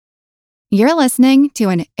You're listening to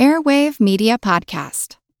an Airwave Media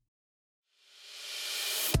Podcast.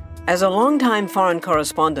 As a longtime foreign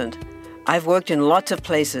correspondent, I've worked in lots of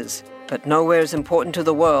places, but nowhere as important to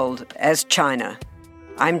the world as China.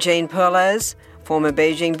 I'm Jane Perlez, former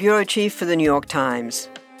Beijing bureau chief for the New York Times.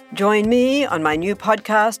 Join me on my new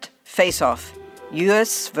podcast, Face Off,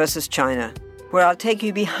 U.S. versus China, where I'll take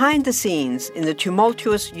you behind the scenes in the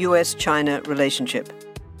tumultuous U.S.-China relationship.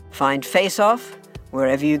 Find Face Off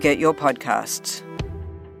wherever you get your podcasts.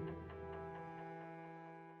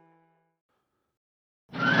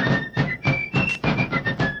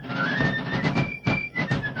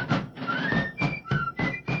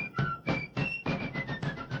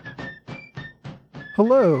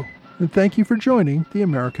 Hello, and thank you for joining the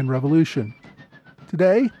American Revolution.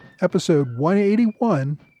 Today, episode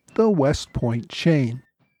 181, The West Point Chain.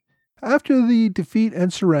 After the defeat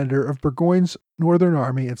and surrender of Burgoyne's Northern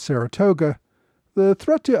Army at Saratoga, the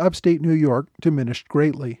threat to upstate New York diminished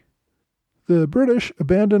greatly. The British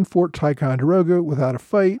abandoned Fort Ticonderoga without a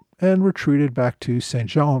fight and retreated back to St.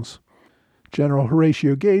 John's. General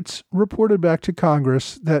Horatio Gates reported back to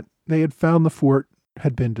Congress that they had found the fort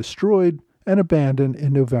had been destroyed and abandoned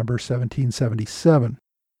in November 1777.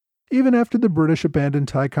 Even after the British abandoned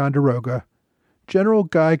Ticonderoga, General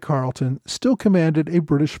Guy Carleton still commanded a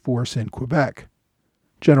British force in Quebec.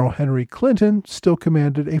 General Henry Clinton still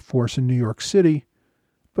commanded a force in New York City,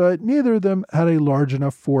 but neither of them had a large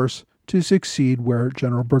enough force to succeed where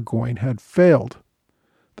General Burgoyne had failed.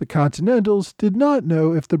 The Continentals did not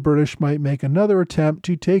know if the British might make another attempt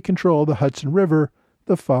to take control of the Hudson River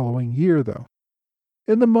the following year, though.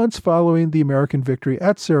 In the months following the American victory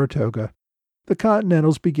at Saratoga, the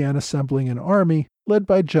Continentals began assembling an army led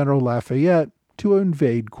by General Lafayette to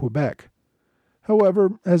invade Quebec.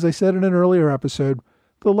 However, as I said in an earlier episode,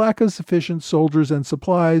 the lack of sufficient soldiers and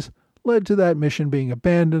supplies led to that mission being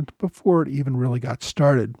abandoned before it even really got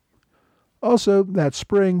started. Also, that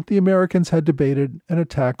spring, the Americans had debated an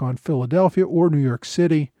attack on Philadelphia or New York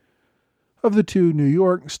City. Of the two, New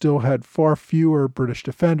York still had far fewer British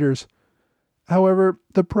defenders. However,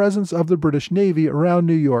 the presence of the British Navy around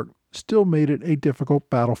New York still made it a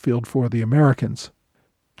difficult battlefield for the Americans.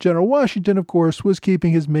 General Washington, of course, was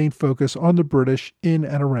keeping his main focus on the British in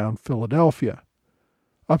and around Philadelphia.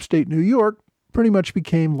 Upstate New York pretty much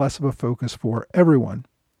became less of a focus for everyone.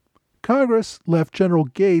 Congress left General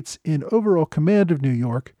Gates in overall command of New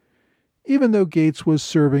York, even though Gates was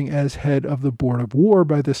serving as head of the Board of War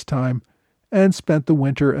by this time and spent the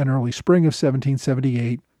winter and early spring of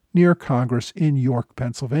 1778 near Congress in York,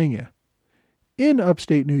 Pennsylvania. In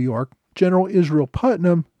upstate New York, General Israel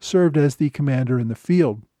Putnam served as the commander in the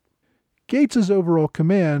field. Gates's overall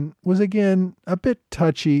command was again a bit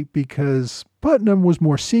touchy because Putnam was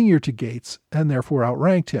more senior to Gates and therefore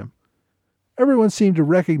outranked him. Everyone seemed to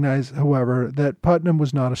recognize, however, that Putnam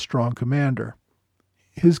was not a strong commander.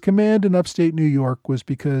 His command in upstate New York was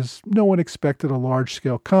because no one expected a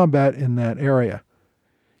large-scale combat in that area.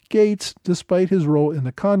 Gates, despite his role in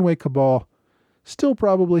the Conway Cabal, still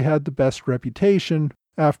probably had the best reputation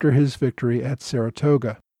after his victory at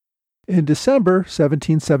Saratoga. In December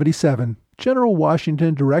 1777, General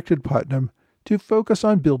Washington directed Putnam to focus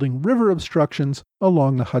on building river obstructions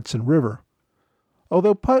along the Hudson River.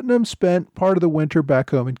 Although Putnam spent part of the winter back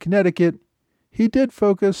home in Connecticut, he did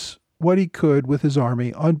focus what he could with his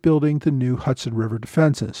army on building the new Hudson River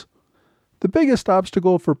defenses. The biggest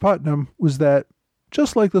obstacle for Putnam was that,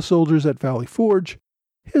 just like the soldiers at Valley Forge,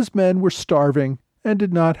 his men were starving and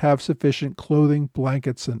did not have sufficient clothing,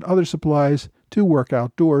 blankets, and other supplies to work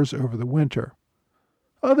outdoors over the winter.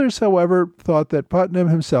 Others, however, thought that Putnam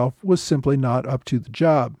himself was simply not up to the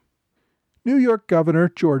job. New York Governor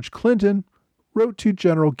George Clinton wrote to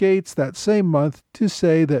General Gates that same month to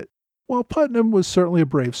say that while Putnam was certainly a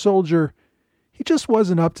brave soldier, he just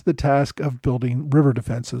wasn't up to the task of building river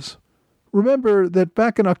defenses. Remember that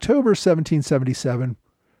back in October 1777,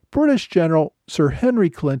 British General Sir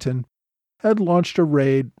Henry Clinton had launched a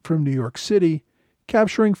raid from New York City,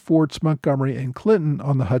 capturing Forts Montgomery and Clinton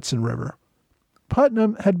on the Hudson River.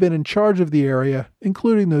 Putnam had been in charge of the area,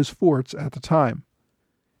 including those forts at the time.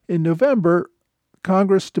 In November,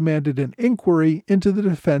 Congress demanded an inquiry into the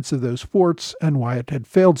defense of those forts and why it had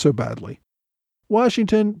failed so badly.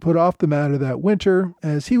 Washington put off the matter that winter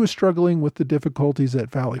as he was struggling with the difficulties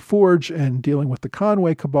at Valley Forge and dealing with the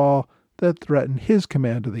Conway Cabal that threatened his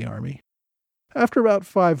command of the army. After about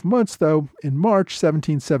 5 months, though, in March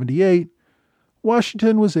 1778,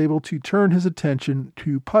 Washington was able to turn his attention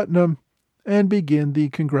to Putnam and begin the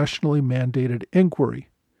congressionally mandated inquiry.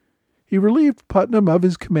 He relieved Putnam of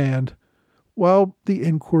his command while the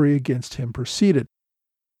inquiry against him proceeded.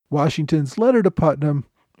 Washington's letter to Putnam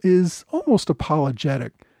is almost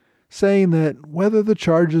apologetic, saying that whether the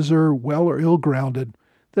charges are well or ill-grounded,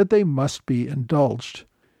 that they must be indulged.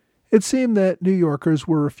 It seemed that New Yorkers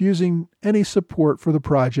were refusing any support for the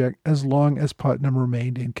project as long as Putnam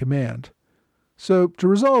remained in command. So, to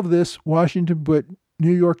resolve this, Washington put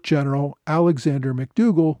New York General Alexander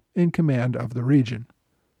McDougall in command of the region.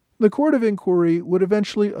 The Court of Inquiry would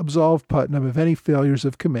eventually absolve Putnam of any failures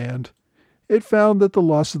of command. It found that the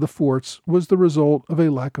loss of the forts was the result of a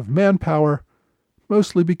lack of manpower,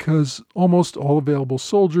 mostly because almost all available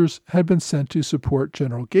soldiers had been sent to support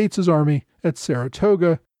General Gates's army at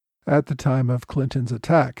Saratoga at the time of Clinton's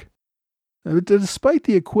attack. Despite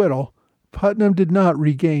the acquittal, Putnam did not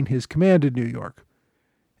regain his command in New York.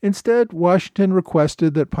 Instead, Washington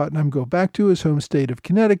requested that Putnam go back to his home state of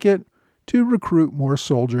Connecticut to recruit more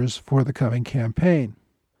soldiers for the coming campaign.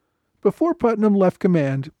 Before Putnam left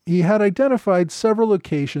command, he had identified several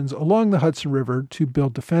locations along the Hudson River to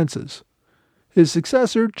build defenses. His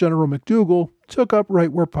successor, General McDougall, took up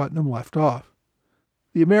right where Putnam left off.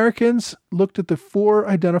 The Americans looked at the 4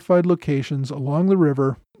 identified locations along the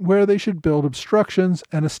river where they should build obstructions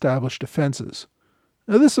and establish defenses.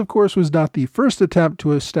 Now, this, of course, was not the first attempt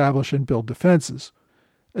to establish and build defenses.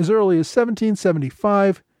 As early as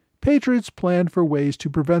 1775, Patriots planned for ways to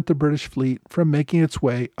prevent the British fleet from making its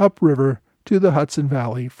way upriver to the Hudson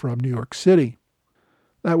Valley from New York City.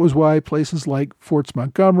 That was why places like Forts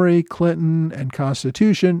Montgomery, Clinton, and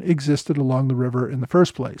Constitution existed along the river in the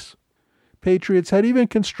first place. Patriots had even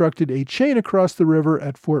constructed a chain across the river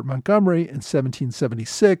at Fort Montgomery in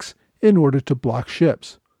 1776 in order to block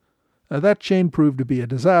ships. Now, that chain proved to be a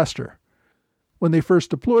disaster. When they first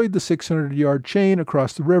deployed the 600-yard chain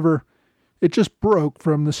across the river, it just broke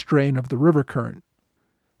from the strain of the river current.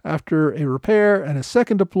 After a repair and a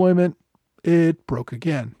second deployment, it broke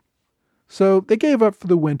again. So they gave up for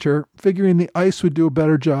the winter, figuring the ice would do a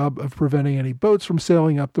better job of preventing any boats from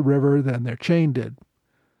sailing up the river than their chain did.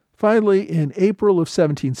 Finally, in April of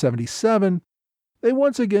 1777, they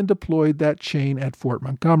once again deployed that chain at Fort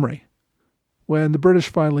Montgomery. When the British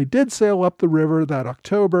finally did sail up the river that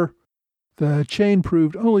October, the chain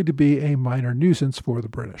proved only to be a minor nuisance for the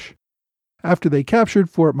British. After they captured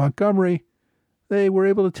Fort Montgomery, they were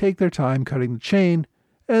able to take their time cutting the chain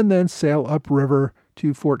and then sail upriver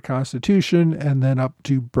to Fort Constitution and then up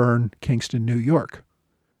to Berne, Kingston, New York.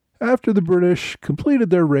 After the British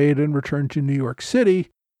completed their raid and returned to New York City,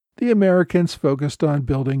 the Americans focused on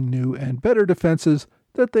building new and better defenses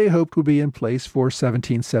that they hoped would be in place for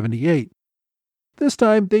 1778. This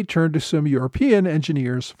time, they turned to some European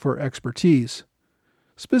engineers for expertise.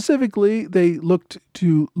 Specifically, they looked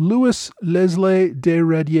to Louis Leslie de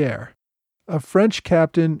Radière, a French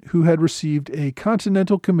captain who had received a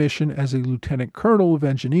Continental Commission as a lieutenant colonel of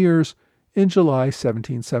engineers in July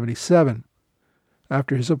 1777.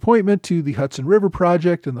 After his appointment to the Hudson River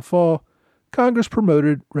Project in the fall, Congress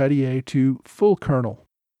promoted Radière to full colonel.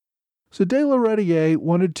 So de la Radière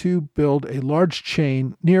wanted to build a large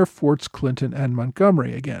chain near Forts Clinton and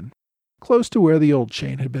Montgomery again, close to where the old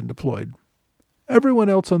chain had been deployed. Everyone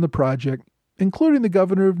else on the project, including the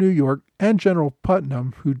governor of New York and General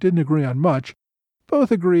Putnam, who didn't agree on much,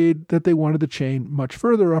 both agreed that they wanted the chain much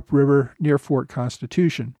further upriver near Fort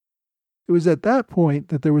Constitution. It was at that point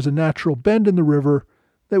that there was a natural bend in the river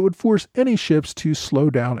that would force any ships to slow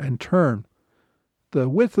down and turn. The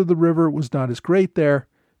width of the river was not as great there,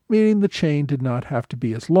 meaning the chain did not have to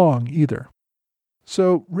be as long either.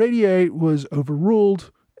 So Radière was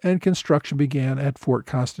overruled, and construction began at Fort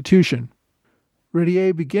Constitution.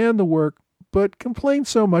 Radière began the work, but complained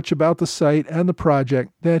so much about the site and the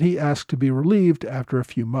project that he asked to be relieved after a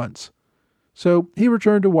few months. So he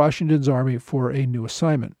returned to Washington's army for a new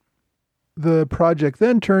assignment. The project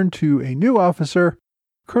then turned to a new officer,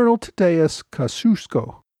 Colonel Tadeusz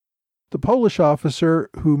Kosciuszko, the Polish officer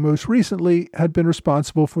who most recently had been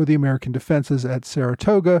responsible for the American defenses at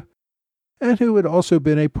Saratoga, and who had also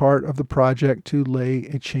been a part of the project to lay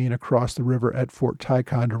a chain across the river at Fort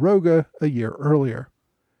Ticonderoga a year earlier.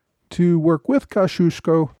 To work with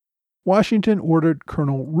Kosciuszko, Washington ordered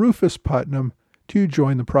Colonel Rufus Putnam to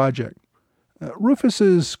join the project.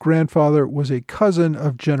 Rufus's grandfather was a cousin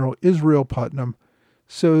of General Israel Putnam,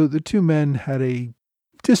 so the two men had a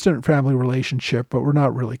distant family relationship, but were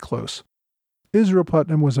not really close. Israel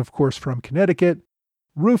Putnam was, of course, from Connecticut.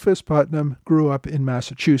 Rufus Putnam grew up in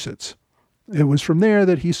Massachusetts. It was from there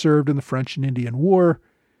that he served in the French and Indian War.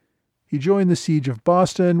 He joined the siege of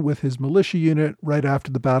Boston with his militia unit right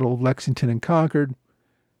after the Battle of Lexington and Concord,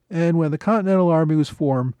 and when the Continental Army was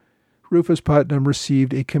formed, Rufus Putnam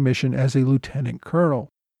received a commission as a lieutenant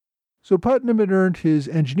colonel. So Putnam had earned his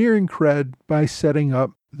engineering cred by setting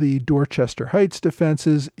up the Dorchester Heights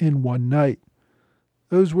defenses in one night.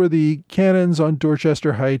 Those were the cannons on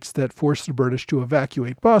Dorchester Heights that forced the British to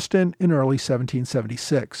evacuate Boston in early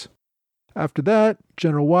 1776. After that,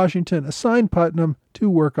 General Washington assigned Putnam to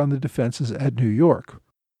work on the defenses at New York.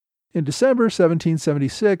 In December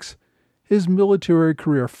 1776, his military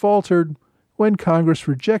career faltered when Congress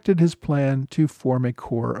rejected his plan to form a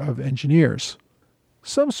corps of engineers.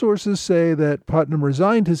 Some sources say that Putnam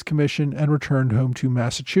resigned his commission and returned home to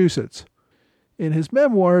Massachusetts. In his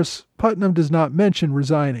memoirs, Putnam does not mention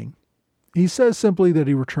resigning. He says simply that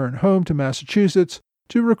he returned home to Massachusetts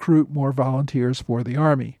to recruit more volunteers for the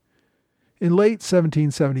Army. In late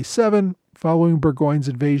 1777, following Burgoyne's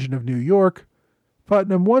invasion of New York,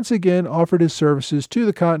 Putnam once again offered his services to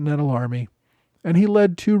the Continental Army, and he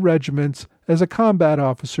led 2 regiments as a combat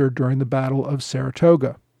officer during the Battle of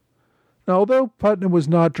Saratoga. Now, although Putnam was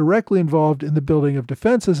not directly involved in the building of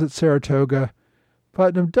defenses at Saratoga,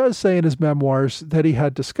 Putnam does say in his memoirs that he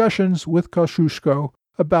had discussions with Kosciuszko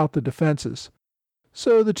about the defenses.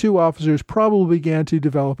 So the 2 officers probably began to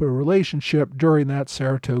develop a relationship during that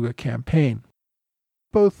Saratoga campaign.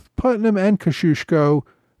 Both Putnam and Kosciuszko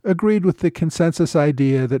agreed with the consensus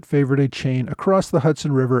idea that favored a chain across the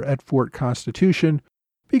Hudson River at Fort Constitution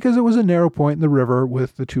because it was a narrow point in the river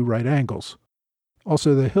with the 2 right angles.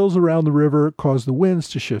 Also, the hills around the river caused the winds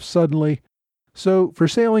to shift suddenly, so for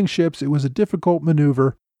sailing ships it was a difficult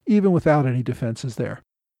maneuver even without any defenses there.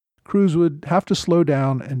 Crews would have to slow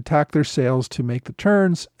down and tack their sails to make the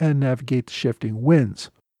turns and navigate the shifting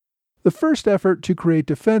winds. The first effort to create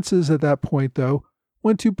defenses at that point, though,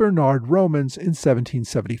 went to Bernard Romans in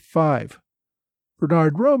 1775.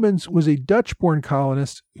 Bernard Romans was a Dutch-born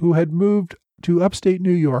colonist who had moved to upstate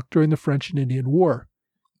New York during the French and Indian War.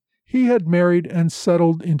 He had married and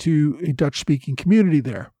settled into a Dutch-speaking community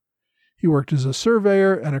there. He worked as a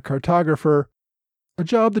surveyor and a cartographer, a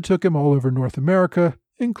job that took him all over North America,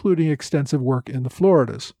 including extensive work in the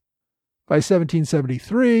Floridas. By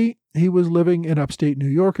 1773, he was living in upstate New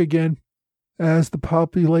York again. As the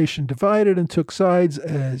population divided and took sides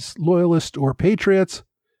as loyalists or patriots,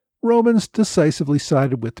 Romans decisively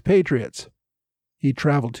sided with the patriots. He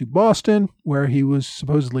traveled to Boston, where he was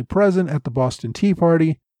supposedly present at the Boston Tea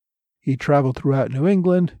Party. He traveled throughout New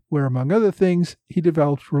England, where, among other things, he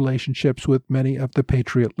developed relationships with many of the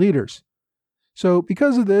Patriot leaders. So,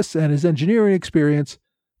 because of this and his engineering experience,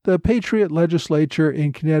 the Patriot legislature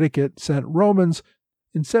in Connecticut sent Romans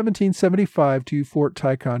in 1775 to Fort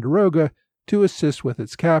Ticonderoga to assist with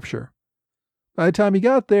its capture. By the time he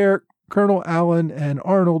got there, Colonel Allen and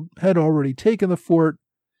Arnold had already taken the fort,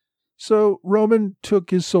 so Roman took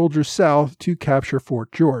his soldiers south to capture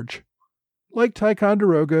Fort George. Like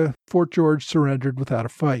Ticonderoga, Fort George surrendered without a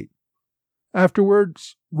fight.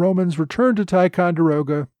 Afterwards, Romans returned to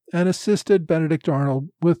Ticonderoga and assisted Benedict Arnold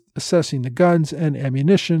with assessing the guns and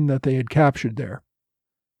ammunition that they had captured there.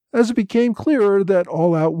 As it became clearer that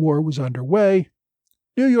all-out war was underway,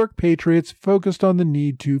 New York patriots focused on the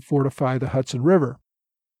need to fortify the Hudson River.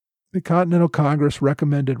 The Continental Congress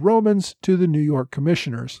recommended Romans to the New York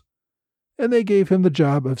commissioners, and they gave him the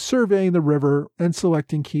job of surveying the river and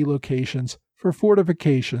selecting key locations for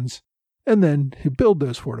fortifications, and then to build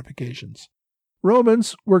those fortifications.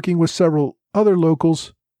 Romans, working with several other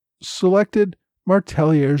locals, selected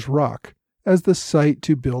Martellier's Rock as the site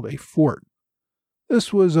to build a fort.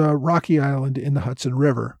 This was a rocky island in the Hudson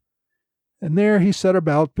River, and there he set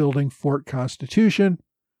about building Fort Constitution,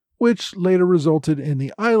 which later resulted in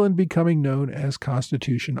the island becoming known as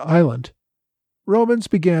Constitution Island. Romans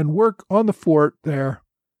began work on the fort there,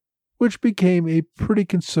 which became a pretty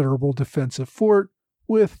considerable defensive fort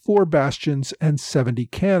with 4 bastions and 70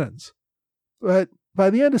 cannons. But by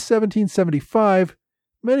the end of 1775,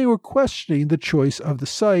 many were questioning the choice of the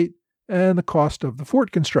site and the cost of the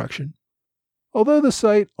fort construction. Although the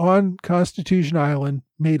site on Constitution Island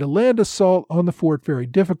made a land assault on the fort very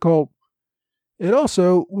difficult, it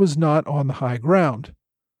also was not on the high ground.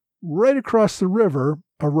 Right across the river,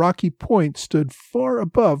 a rocky point stood far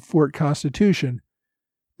above Fort Constitution,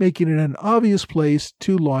 making it an obvious place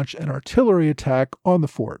to launch an artillery attack on the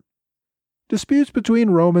fort. Disputes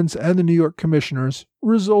between Romans and the New York commissioners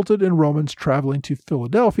resulted in Romans traveling to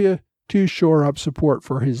Philadelphia to shore up support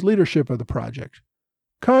for his leadership of the project.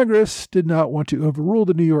 Congress did not want to overrule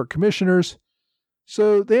the New York commissioners,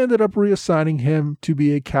 so they ended up reassigning him to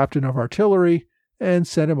be a captain of artillery and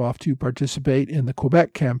sent him off to participate in the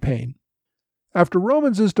Quebec campaign. After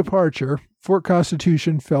Romans' departure, Fort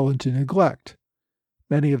Constitution fell into neglect.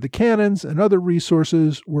 Many of the cannons and other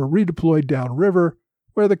resources were redeployed downriver,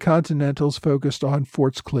 where the Continentals focused on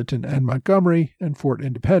Forts Clinton and Montgomery and Fort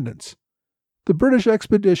Independence. The British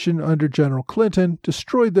expedition under General Clinton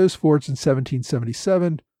destroyed those forts in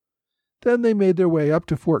 1777. Then they made their way up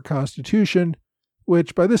to Fort Constitution,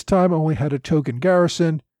 which by this time only had a token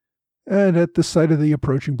garrison, and at the sight of the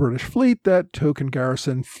approaching British fleet, that token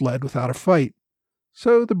garrison fled without a fight.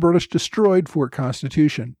 So the British destroyed Fort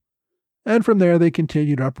Constitution, and from there they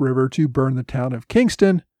continued upriver to burn the town of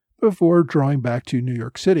Kingston before drawing back to New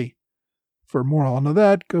York City. For more on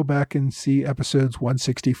that, go back and see episodes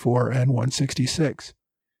 164 and 166.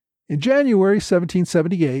 In January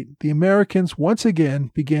 1778, the Americans once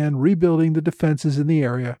again began rebuilding the defenses in the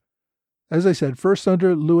area, as I said, first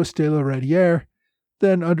under Louis de la Reynière,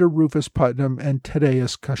 then under Rufus Putnam and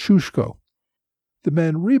Thaddeus Kosciuszko. The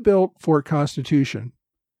men rebuilt Fort Constitution.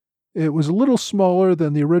 It was a little smaller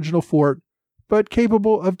than the original fort, but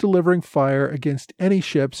capable of delivering fire against any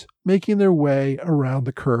ships making their way around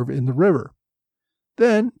the curve in the river.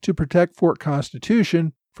 Then, to protect Fort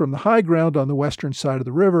Constitution from the high ground on the western side of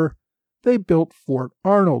the river, they built Fort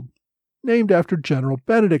Arnold, named after General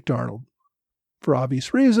Benedict Arnold. For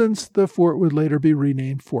obvious reasons, the fort would later be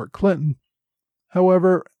renamed Fort Clinton.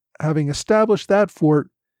 However, having established that fort,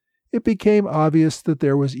 it became obvious that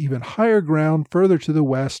there was even higher ground further to the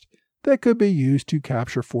west that could be used to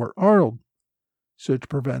capture Fort Arnold. So to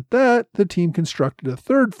prevent that, the team constructed a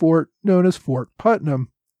third fort known as Fort Putnam,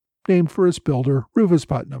 named for its builder, Rufus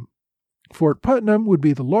Putnam. Fort Putnam would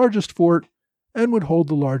be the largest fort and would hold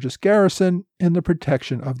the largest garrison in the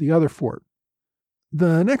protection of the other fort.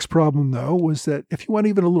 The next problem, though, was that if you went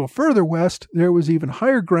even a little further west, there was even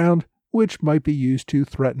higher ground which might be used to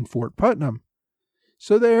threaten Fort Putnam.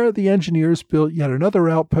 So there, the engineers built yet another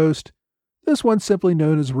outpost, this one simply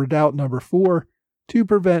known as Redoubt No. 4, to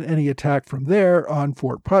prevent any attack from there on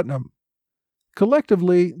Fort Putnam.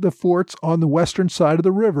 Collectively, the forts on the western side of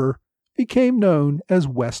the river became known as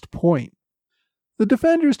West Point. The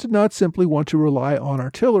defenders did not simply want to rely on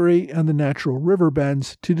artillery and the natural river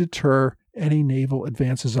bends to deter any naval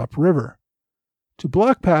advances upriver. To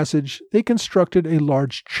block passage, they constructed a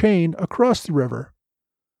large chain across the river.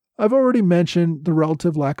 I've already mentioned the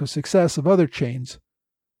relative lack of success of other chains.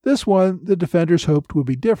 This one, the defenders hoped would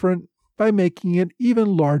be different by making it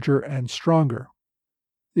even larger and stronger.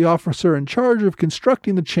 The officer in charge of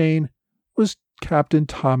constructing the chain was Captain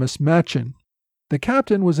Thomas Machin. The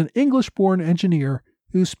captain was an English-born engineer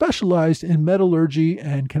who specialized in metallurgy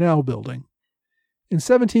and canal building. In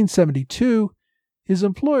 1772, his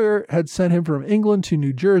employer had sent him from England to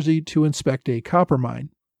New Jersey to inspect a copper mine.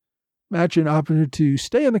 Machin opted to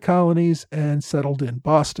stay in the colonies and settled in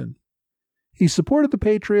Boston. He supported the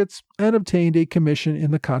Patriots and obtained a commission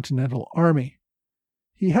in the Continental Army.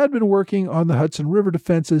 He had been working on the Hudson River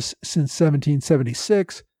defenses since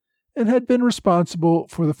 1776 and had been responsible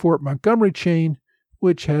for the Fort Montgomery chain,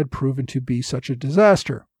 which had proven to be such a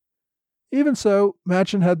disaster. Even so,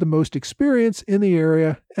 Machin had the most experience in the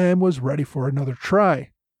area and was ready for another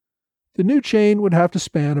try. The new chain would have to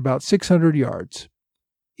span about 600 yards.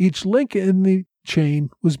 Each link in the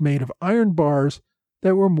chain was made of iron bars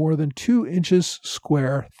that were more than 2 inches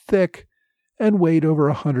square thick and weighed over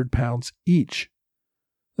 100 pounds each.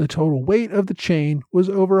 The total weight of the chain was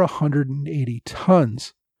over 180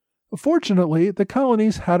 tons. Fortunately, the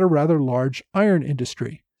colonies had a rather large iron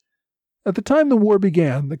industry. At the time the war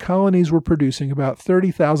began, the colonies were producing about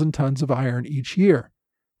 30,000 tons of iron each year,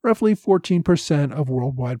 roughly 14% of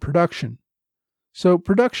worldwide production. So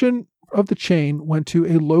production of the chain went to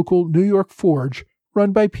a local New York forge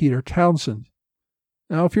run by Peter Townsend.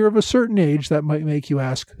 Now, if you're of a certain age, that might make you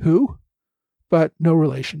ask, who? But no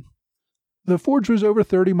relation. The forge was over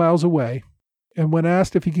 30 miles away, and when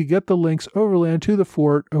asked if he could get the links overland to the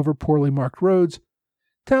fort over poorly marked roads,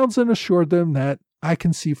 Townsend assured them that I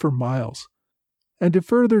can see for miles. And to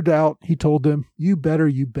further doubt, he told them, you better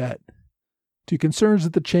you bet. To concerns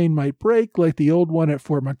that the chain might break like the old one at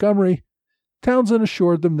Fort Montgomery, Townsend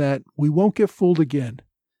assured them that we won't get fooled again.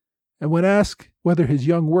 And when asked whether his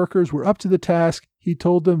young workers were up to the task, he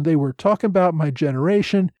told them they were talking about my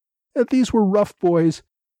generation, that these were rough boys,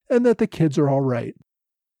 and that the kids are all right.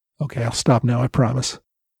 Okay, I'll stop now, I promise.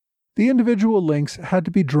 The individual links had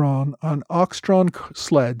to be drawn on ox-drawn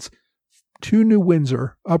sleds to New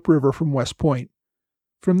Windsor, upriver from West Point.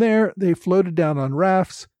 From there, they floated down on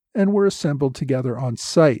rafts and were assembled together on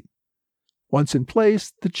site. Once in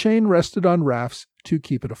place, the chain rested on rafts to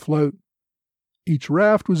keep it afloat. Each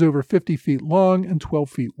raft was over 50 feet long and 12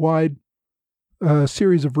 feet wide. A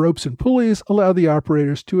series of ropes and pulleys allowed the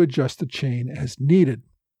operators to adjust the chain as needed.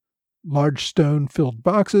 Large stone-filled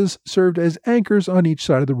boxes served as anchors on each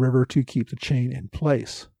side of the river to keep the chain in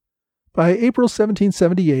place. By April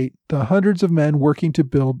 1778, the hundreds of men working to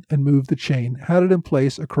build and move the chain had it in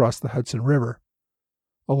place across the Hudson River.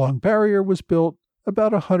 A long barrier was built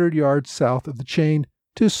about 100 yards south of the chain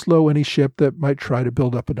to slow any ship that might try to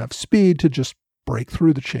build up enough speed to just break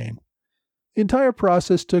through the chain. The entire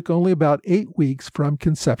process took only about 8 weeks from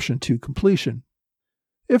conception to completion.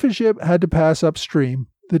 If a ship had to pass upstream,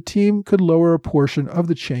 the team could lower a portion of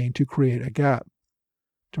the chain to create a gap.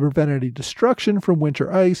 To prevent any destruction from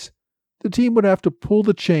winter ice, the team would have to pull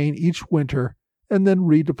the chain each winter and then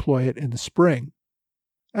redeploy it in the spring.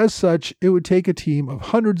 As such, it would take a team of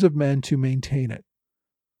hundreds of men to maintain it.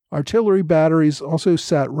 Artillery batteries also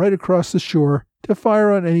sat right across the shore to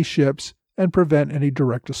fire on any ships and prevent any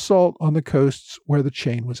direct assault on the coasts where the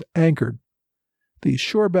chain was anchored. These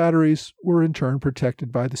shore batteries were in turn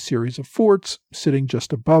protected by the series of forts sitting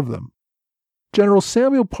just above them. General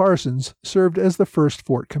Samuel Parsons served as the first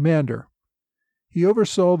fort commander. He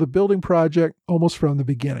oversaw the building project almost from the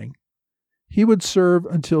beginning. He would serve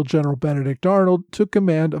until General Benedict Arnold took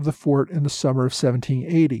command of the fort in the summer of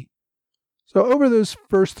 1780. So over those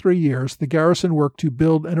first 3 years, the garrison worked to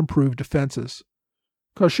build and improve defenses.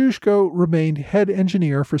 Kosciuszko remained head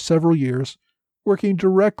engineer for several years, working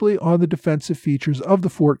directly on the defensive features of the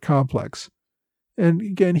fort complex. And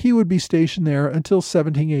again, he would be stationed there until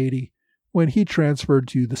 1780, when he transferred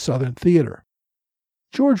to the Southern Theater.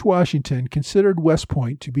 George Washington considered West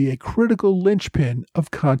Point to be a critical linchpin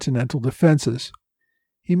of continental defenses.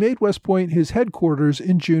 He made West Point his headquarters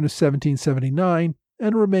in June of 1779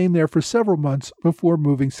 and remained there for several months before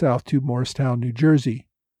moving south to Morristown, New Jersey.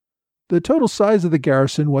 The total size of the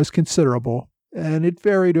garrison was considerable, and it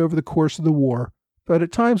varied over the course of the war, but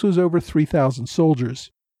at times was over 3,000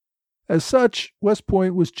 soldiers. As such, West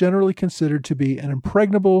Point was generally considered to be an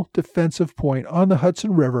impregnable defensive point on the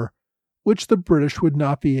Hudson River, which the British would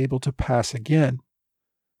not be able to pass again.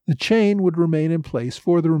 The chain would remain in place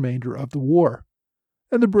for the remainder of the war,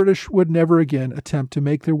 and the British would never again attempt to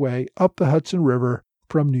make their way up the Hudson River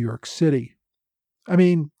from New York City. I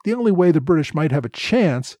mean, the only way the British might have a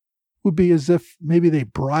chance would be as if maybe they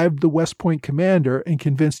bribed the West Point commander and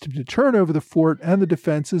convinced him to turn over the fort and the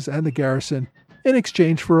defenses and the garrison in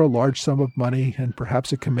exchange for a large sum of money and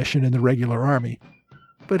perhaps a commission in the regular army.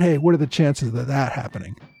 But hey, what are the chances of that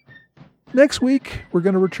happening? Next week, we're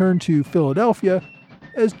going to return to Philadelphia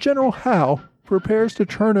as General Howe prepares to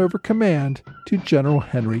turn over command to General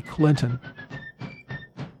Henry Clinton.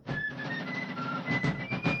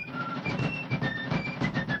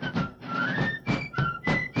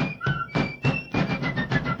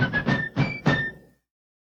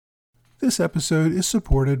 This episode is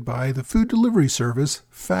supported by the food delivery service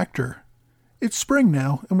Factor. It's spring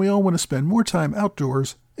now, and we all want to spend more time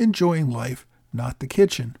outdoors enjoying life, not the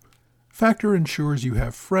kitchen. Factor ensures you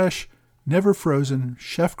have fresh, never frozen,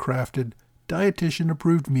 chef-crafted,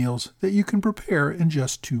 dietitian-approved meals that you can prepare in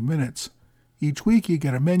just 2 minutes. Each week you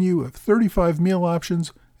get a menu of 35 meal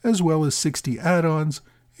options as well as 60 add-ons,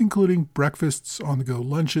 including breakfasts, on-the-go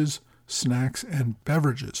lunches, snacks, and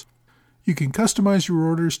beverages. You can customize your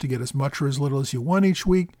orders to get as much or as little as you want each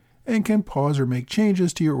week and can pause or make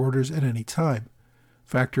changes to your orders at any time.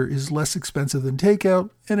 Factor is less expensive than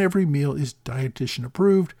takeout, and every meal is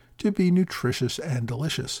dietitian-approved to be nutritious and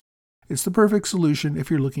delicious. It's the perfect solution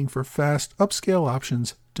if you're looking for fast, upscale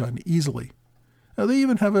options done easily. Now, they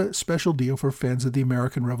even have a special deal for fans of the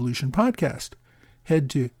American Revolution podcast. Head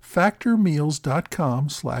to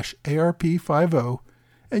factormeals.com/ARP50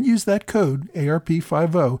 and use that code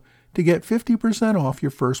ARP50 to get 50% off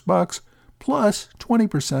your first box plus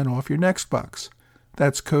 20% off your next box.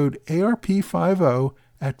 That's code ARP50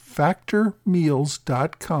 at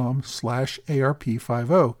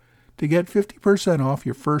factormeals.com/ARP50 to get 50% off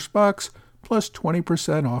your first box plus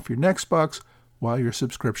 20% off your next box while your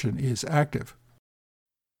subscription is active.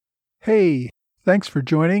 Hey, thanks for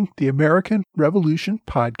joining the American Revolution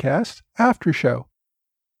Podcast After Show.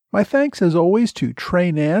 My thanks as always to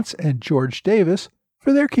Trey Nance and George Davis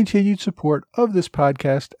for their continued support of this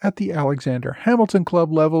podcast at the Alexander Hamilton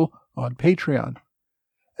Club level on Patreon.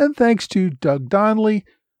 And thanks to Doug Donnelly,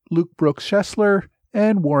 Luke Brooks Schessler,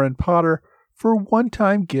 and Warren Potter for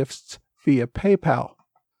one-time gifts via PayPal.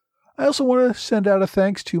 I also want to send out a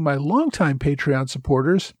thanks to my longtime Patreon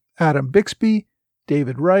supporters, Adam Bixby,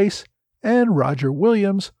 David Rice, and Roger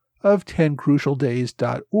Williams of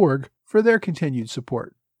 10crucialdays.org for their continued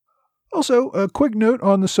support. Also, a quick note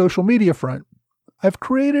on the social media front. I've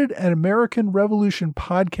created an American Revolution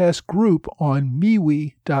podcast group on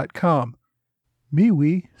MeWe.com.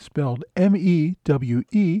 MeWe, spelled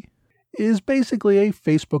M-E-W-E, is basically a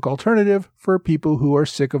Facebook alternative for people who are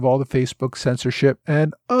sick of all the Facebook censorship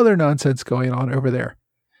and other nonsense going on over there.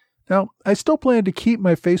 Now, I still plan to keep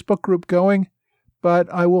my Facebook group going, but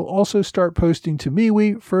I will also start posting to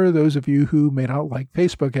MeWe for those of you who may not like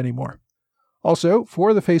Facebook anymore. Also,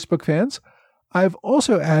 for the Facebook fans, I've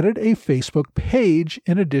also added a Facebook page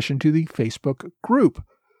in addition to the Facebook group.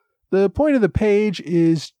 The point of the page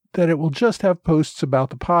is that it will just have posts about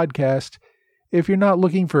the podcast. If you're not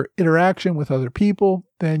looking for interaction with other people,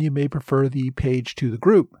 then you may prefer the page to the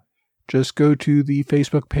group. Just go to the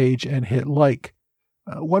Facebook page and hit like.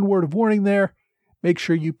 One word of warning there, make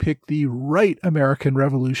sure you pick the right American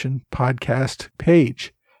Revolution podcast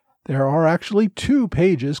page. There are actually 2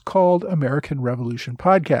 pages called American Revolution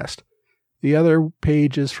Podcast. The other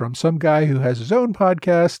page is from some guy who has his own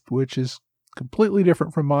podcast, which is completely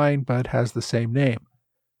different from mine, but has the same name.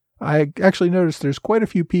 I actually noticed there's quite a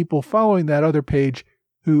few people following that other page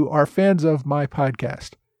who are fans of my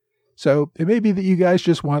podcast. So it may be that you guys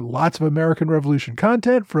just want lots of American Revolution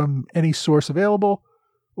content from any source available,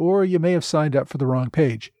 or you may have signed up for the wrong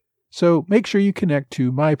page. So make sure you connect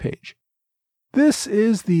to my page. This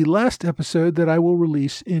is the last episode that I will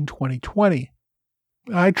release in 2020.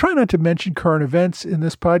 I try not to mention current events in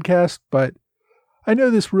this podcast, but I know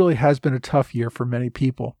this really has been a tough year for many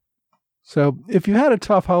people. So if you had a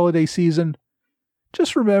tough holiday season,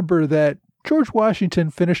 just remember that George Washington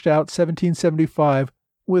finished out 1775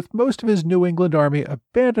 with most of his New England army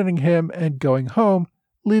abandoning him and going home,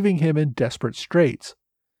 leaving him in desperate straits.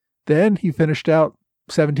 Then he finished out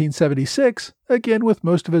 1776, again with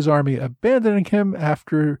most of his army abandoning him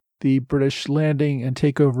after the British landing and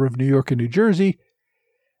takeover of New York and New Jersey,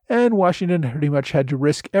 and Washington pretty much had to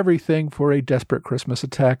risk everything for a desperate Christmas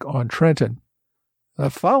attack on Trenton.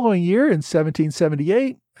 The following year, in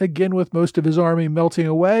 1778, again with most of his army melting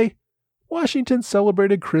away, Washington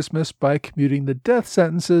celebrated Christmas by commuting the death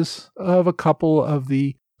sentences of a couple of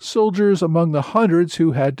the soldiers among the hundreds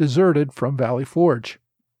who had deserted from Valley Forge.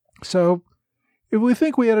 So, if we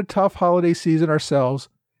think we had a tough holiday season ourselves,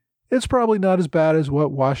 it's probably not as bad as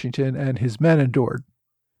what Washington and his men endured.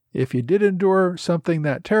 If you did endure something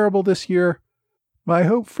that terrible this year, my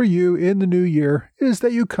hope for you in the new year is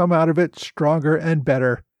that you come out of it stronger and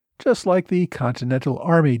better, just like the Continental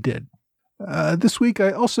Army did. This week,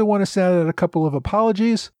 I also want to send out a couple of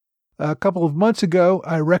apologies. A couple of months ago,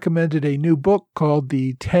 I recommended a new book called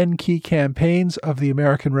The 10 Key Campaigns of the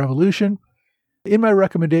American Revolution. In my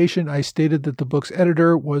recommendation, I stated that the book's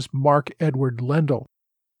editor was Mark Edward Lendl.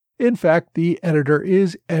 In fact, the editor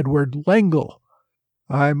is Edward Lengel.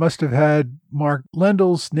 I must have had Mark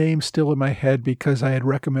Lendl's name still in my head because I had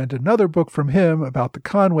recommended another book from him about the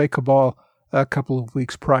Conway Cabal a couple of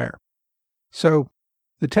weeks prior. So,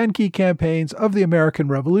 The 10 Key Campaigns of the American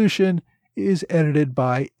Revolution is edited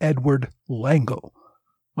by Edward Lengel.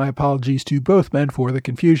 My apologies to both men for the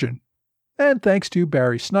confusion. And thanks to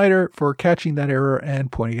Barry Snyder for catching that error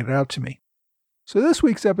and pointing it out to me. So this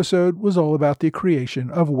week's episode was all about the creation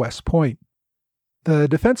of West Point. The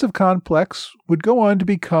defensive complex would go on to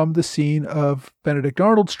become the scene of Benedict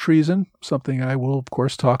Arnold's treason, something I will of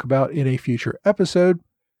course talk about in a future episode,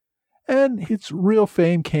 and its real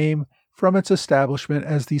fame came from its establishment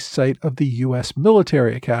as the site of the U.S.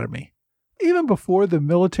 Military Academy. Even before the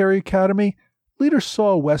Military Academy, leaders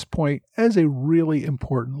saw West Point as a really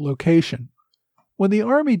important location. When the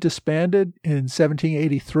Army disbanded in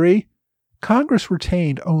 1783, Congress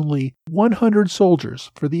retained only 100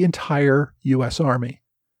 soldiers for the entire U.S. Army.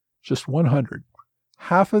 Just 100.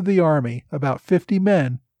 Half of the Army, about 50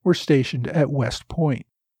 men, were stationed at West Point.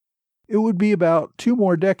 It would be about 2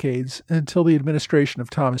 more decades until the administration of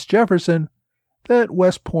Thomas Jefferson that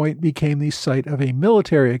West Point became the site of a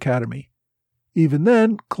military academy. Even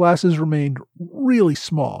then, classes remained really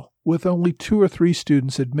small, with only 2 or 3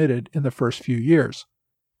 students admitted in the first few years.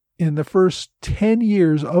 In the first 10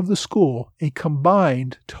 years of the school, a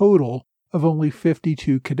combined total of only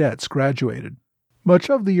 52 cadets graduated. Much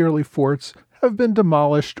of the early forts have been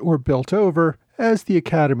demolished or built over as the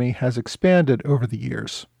academy has expanded over the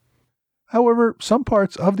years. However, some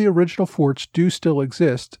parts of the original forts do still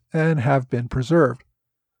exist and have been preserved.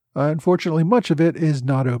 Unfortunately, much of it is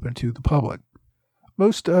not open to the public.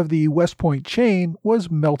 Most of the West Point chain was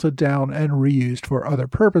melted down and reused for other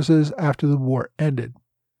purposes after the war ended.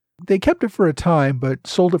 They kept it for a time, but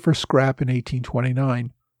sold it for scrap in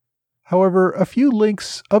 1829. However, a few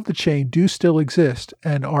links of the chain do still exist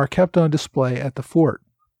and are kept on display at the fort.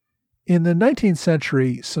 In the 19th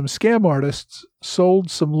century, some scam artists sold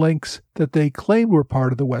some links that they claimed were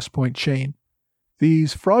part of the West Point chain.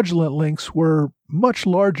 These fraudulent links were much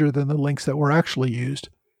larger than the links that were actually used,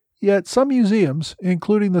 yet some museums,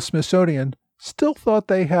 including the Smithsonian, still thought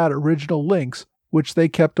they had original links, which they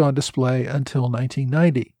kept on display until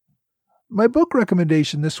 1990. My book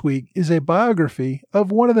recommendation this week is a biography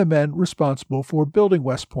of one of the men responsible for building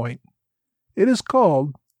West Point. It is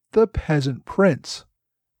called The Peasant Prince,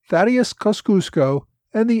 Thaddeus Kosciuszko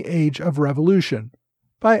and the Age of Revolution,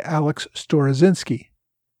 by Alex Storozinski.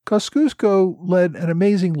 Kosciuszko led an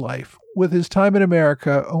amazing life, with his time in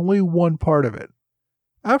America only one part of it.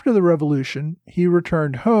 After the revolution, he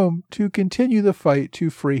returned home to continue the fight to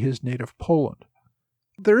free his native Poland.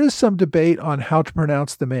 There is some debate on how to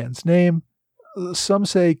pronounce the man's name. Some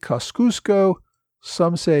say Kosciuszko,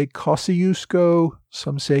 some say Kosciuszko,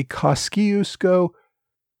 some say Kosciuszko.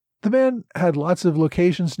 The man had lots of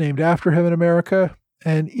locations named after him in America,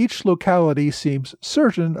 and each locality seems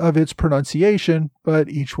certain of its pronunciation, but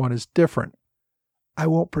each one is different. I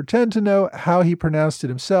won't pretend to know how he pronounced it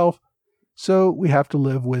himself, so we have to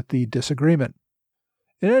live with the disagreement.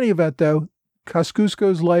 In any event, though,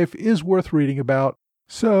 Kosciuszko's life is worth reading about,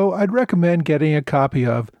 so I'd recommend getting a copy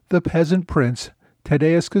of The Peasant Prince,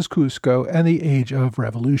 Thaddeus Kosciuszko and the Age of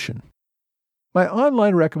Revolution. My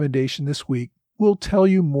online recommendation this week will tell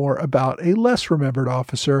you more about a less remembered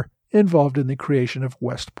officer involved in the creation of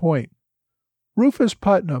West Point. Rufus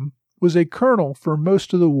Putnam was a colonel for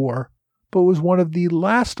most of the war, but was one of the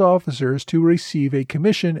last officers to receive a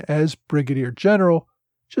commission as brigadier general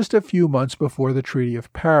just a few months before the Treaty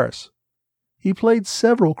of Paris. He played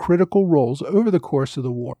several critical roles over the course of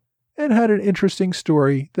the war and had an interesting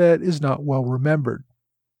story that is not well remembered.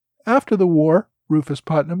 After the war, Rufus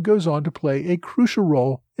Putnam goes on to play a crucial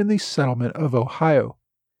role in the settlement of Ohio.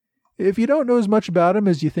 If you don't know as much about him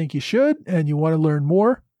as you think you should and you want to learn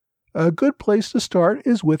more, a good place to start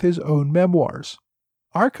is with his own memoirs.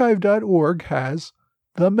 Archive.org has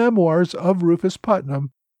The Memoirs of Rufus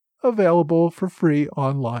Putnam available for free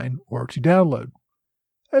online or to download.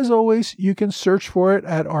 As always, you can search for it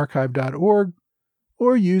at archive.org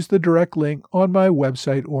or use the direct link on my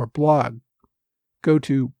website or blog. Go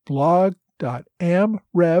to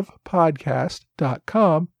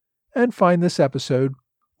blog.amrevpodcast.com and find this episode,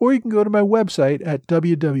 or you can go to my website at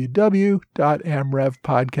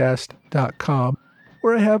www.amrevpodcast.com,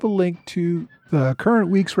 where I have a link to the current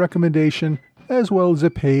week's recommendation as well as a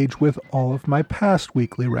page with all of my past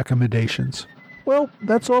weekly recommendations. Well,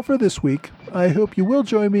 that's all for this week. I hope you will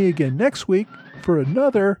join me again next week for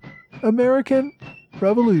another American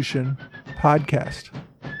Revolution podcast.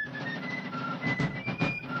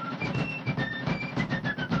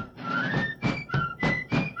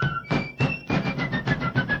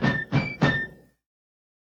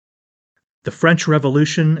 The French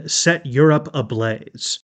Revolution set Europe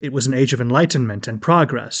ablaze. It was an age of enlightenment and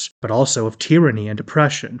progress, but also of tyranny and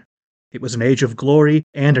oppression. It was an age of glory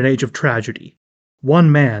and an age of tragedy.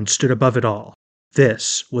 One man stood above it all.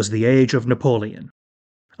 This was the Age of Napoleon.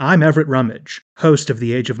 I'm Everett Rummage, host of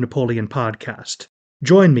the Age of Napoleon podcast.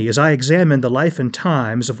 Join me as I examine the life and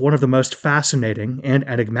times of one of the most fascinating and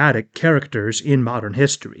enigmatic characters in modern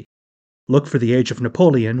history. Look for the Age of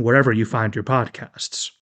Napoleon wherever you find your podcasts.